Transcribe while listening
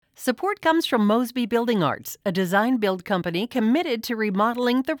Support comes from Mosby Building Arts, a design-build company committed to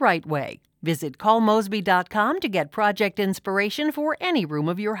remodeling the right way. Visit callmosby.com to get project inspiration for any room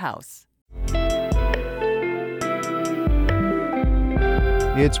of your house.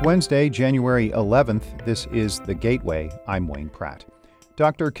 It's Wednesday, January 11th. This is The Gateway. I'm Wayne Pratt.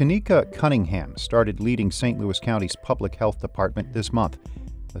 Dr. Kanika Cunningham started leading St. Louis County's Public Health Department this month.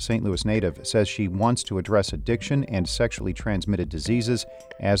 The St. Louis native says she wants to address addiction and sexually transmitted diseases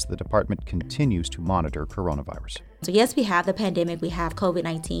as the department continues to monitor coronavirus. So yes, we have the pandemic, we have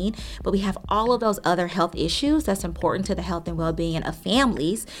COVID-19, but we have all of those other health issues that's important to the health and well-being of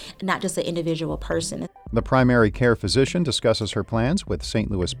families, not just an individual person. The primary care physician discusses her plans with St.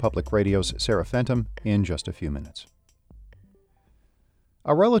 Louis Public Radio's Sarah Fenton in just a few minutes.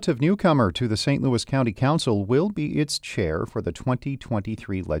 A relative newcomer to the St. Louis County Council will be its chair for the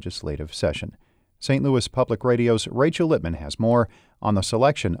 2023 legislative session. St. Louis Public Radio's Rachel Lippman has more on the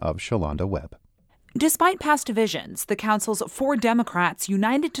selection of Shalonda Webb. Despite past divisions, the council's 4 Democrats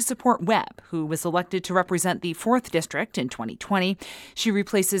united to support Webb, who was elected to represent the 4th District in 2020. She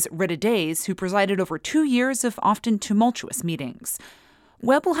replaces Rita Days, who presided over 2 years of often tumultuous meetings.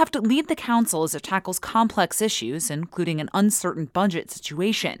 Webb will have to lead the council as it tackles complex issues, including an uncertain budget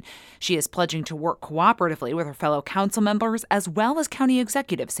situation. She is pledging to work cooperatively with her fellow council members as well as County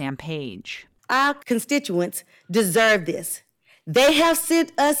Executive Sam Page. Our constituents deserve this. They have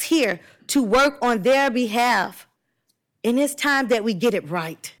sent us here to work on their behalf, and it's time that we get it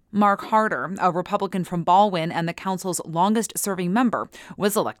right. Mark Harder, a Republican from Baldwin and the council's longest-serving member,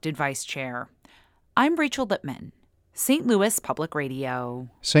 was elected vice chair. I'm Rachel Lippman, St. Louis Public Radio.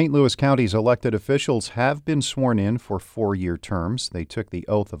 St. Louis County's elected officials have been sworn in for 4-year terms. They took the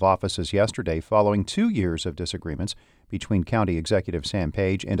oath of offices yesterday following 2 years of disagreements between County Executive Sam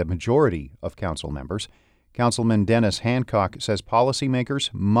Page and a majority of council members. Councilman Dennis Hancock says policymakers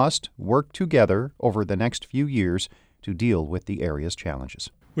must work together over the next few years to deal with the area's challenges.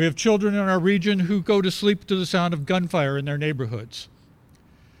 We have children in our region who go to sleep to the sound of gunfire in their neighborhoods.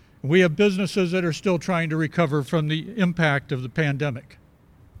 We have businesses that are still trying to recover from the impact of the pandemic.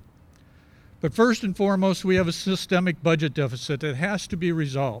 But first and foremost, we have a systemic budget deficit that has to be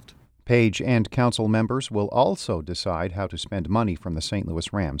resolved. Page and council members will also decide how to spend money from the St.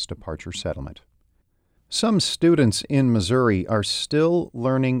 Louis Rams departure settlement. Some students in Missouri are still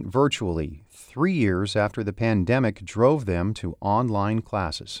learning virtually 3 years after the pandemic drove them to online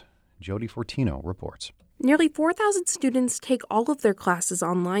classes. Jody Fortino reports. Nearly 4,000 students take all of their classes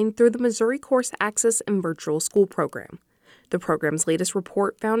online through the Missouri Course Access and Virtual School program. The program's latest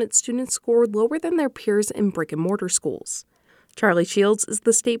report found its students scored lower than their peers in brick-and-mortar schools. Charlie Shields is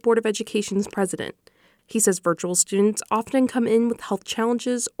the State Board of Education's president. He says virtual students often come in with health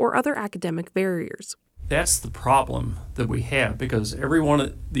challenges or other academic barriers. That's the problem that we have, because every one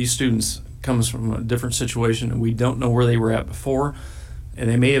of these students comes from a different situation and we don't know where they were at before, and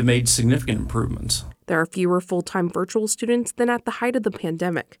they may have made significant improvements. There are fewer full-time virtual students than at the height of the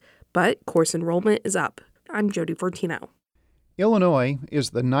pandemic, but course enrollment is up. I'm Jody Fortino. Illinois is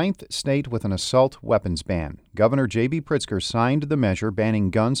the 9th state with an assault weapons ban. Governor J.B. Pritzker signed the measure banning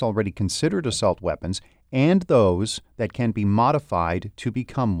guns already considered assault weapons and those that can be modified to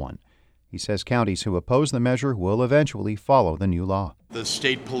become one. He says counties who oppose the measure will eventually follow the new law. The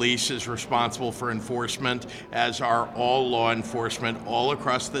state police is responsible for enforcement, as are all law enforcement all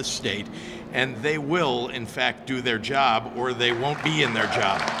across this state, and they will, in fact, do their job or they won't be in their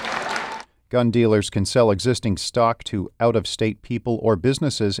job. Gun dealers can sell existing stock to out-of-state people or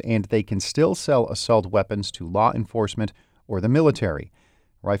businesses, and they can still sell assault weapons to law enforcement or the military.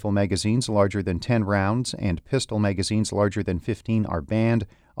 Rifle magazines larger than 10 rounds and pistol magazines larger than 15 are banned,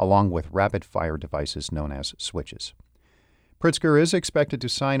 along with rapid-fire devices known as switches. Pritzker is expected to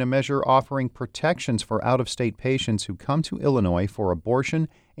sign a measure offering protections for out-of-state patients who come to Illinois for abortion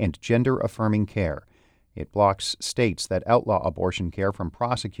and gender-affirming care. It blocks states that outlaw abortion care from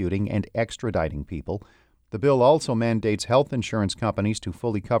prosecuting and extraditing people. The bill also mandates health insurance companies to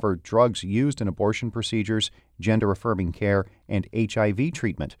fully cover drugs used in abortion procedures, gender-affirming care, and HIV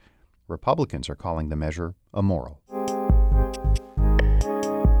treatment. Republicans are calling the measure immoral.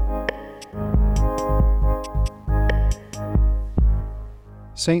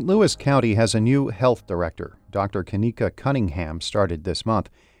 St. Louis County has a new health director. Dr. Kanika Cunningham started this month.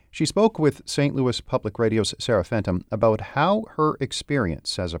 She spoke with St. Louis Public Radio's Sarah Fenton about how her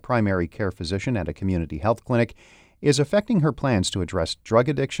experience as a primary care physician at a community health clinic is affecting her plans to address drug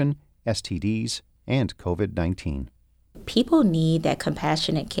addiction, STDs, and COVID-19. People need that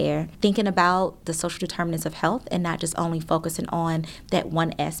compassionate care, thinking about the social determinants of health and not just only focusing on that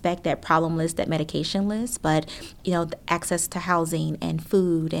one aspect, that problem list, that medication list, but, the access to housing and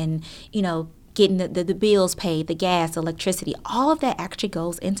food and, getting the bills paid, the gas, electricity, all of that actually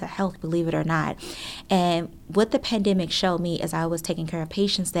goes into health, believe it or not. And what the pandemic showed me as I was taking care of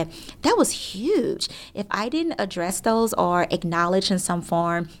patients, that was huge. If I didn't address those or acknowledge in some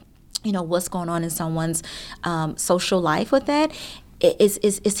form, what's going on in someone's social life with that,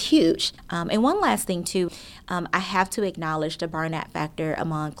 is huge. And one last thing, too, I have to acknowledge the burnout factor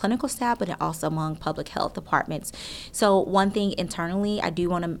among clinical staff, but also among public health departments. So one thing internally, I do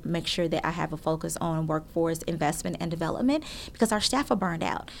want to make sure that I have a focus on workforce investment and development, because our staff are burned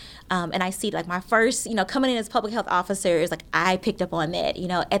out. And I see, like, my first, coming in as public health officer is like, I picked up on that,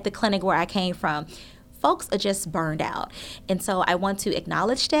 at the clinic where I came from. Folks are just burned out. And so I want to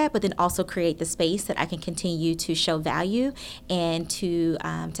acknowledge that, but then also create the space that I can continue to show value and to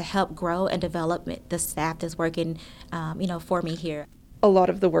help grow and develop the staff that's working, for me here. A lot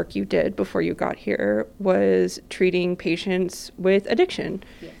of the work you did before you got here was treating patients with addiction.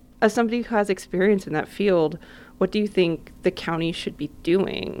 Yeah. As somebody who has experience in that field, what do you think the county should be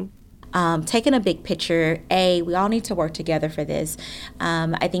doing? Taking a big picture, we all need to work together for this.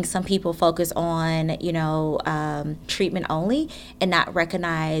 I think some people focus on, treatment only and not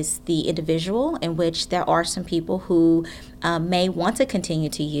recognize the individual, in which there are some people who may want to continue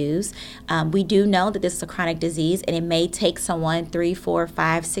to use. We do know that this is a chronic disease, and it may take someone 3, 4,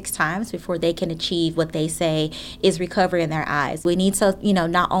 5, 6 times before they can achieve what they say is recovery in their eyes. We need to,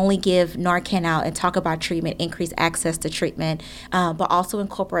 not only give Narcan out and talk about treatment, increase access to treatment, but also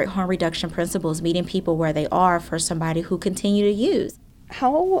incorporate harm reduction principles, meeting people where they are for somebody who continue to use.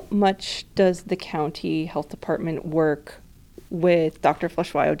 How much does the county health department work with Dr.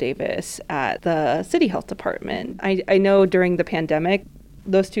 Fleshwile Davis at the city health department? I know during the pandemic,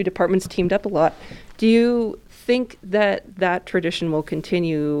 those two departments teamed up a lot. Do you think that tradition will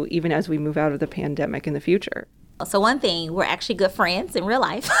continue even as we move out of the pandemic in the future? So one thing, we're actually good friends in real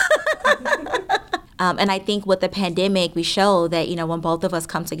life. And I think with the pandemic, we show that, when both of us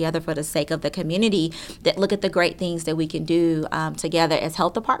come together for the sake of the community, that look at the great things that we can do together as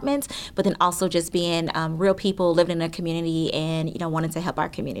health departments, but then also just being real people living in a community and, wanting to help our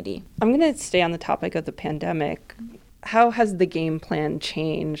community. I'm going to stay on the topic of the pandemic. How has the game plan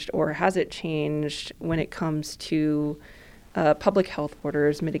changed, or has it changed when it comes to public health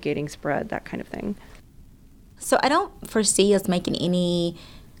orders, mitigating spread, that kind of thing? So I don't foresee us making any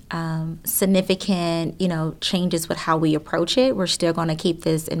significant, changes with how we approach it. We're still going to keep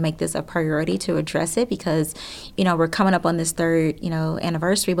this and make this a priority to address it, because, we're coming up on this 3rd,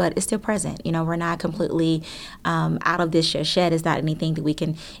 anniversary, but it's still present. We're not completely out of this shed. It's not anything that we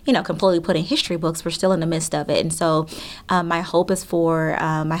can, completely put in history books. We're still in the midst of it. And so my hope is for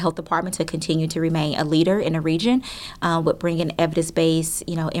my health department to continue to remain a leader in the region with bringing evidence-based,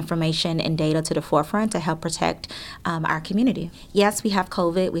 information and data to the forefront to help protect our community. Yes, we have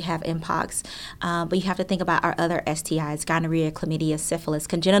COVID. We have mpox, but you have to think about our other STIs, gonorrhea, chlamydia, syphilis,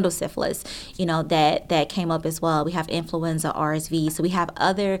 congenital syphilis, that came up as well. We have influenza, RSV. So we have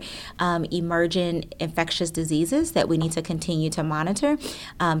other emergent infectious diseases that we need to continue to monitor.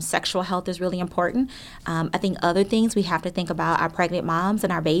 Sexual health is really important. I think other things we have to think about our pregnant moms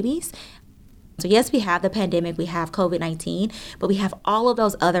and our babies. So yes, we have the pandemic, we have COVID-19, but we have all of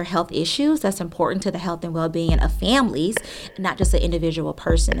those other health issues that's important to the health and well-being of families, not just an individual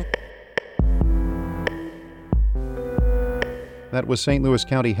person. That was St. Louis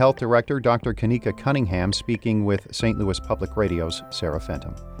County Health Director Dr. Kanika Cunningham speaking with St. Louis Public Radio's Sarah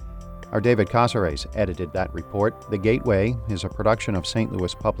Fenton. Our David Casares edited that report. The Gateway is a production of St.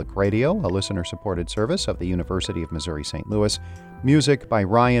 Louis Public Radio, a listener-supported service of the University of Missouri-St. Louis. Music by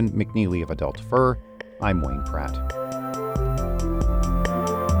Ryan McNeely of Adult Fur. I'm Wayne Pratt.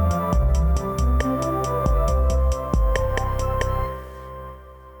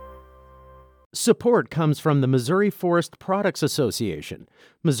 Support comes from the Missouri Forest Products Association.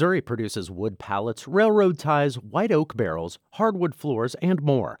 Missouri produces wood pallets, railroad ties, white oak barrels, hardwood floors, and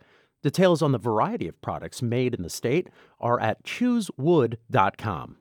more. Details on the variety of products made in the state are at choosewood.com.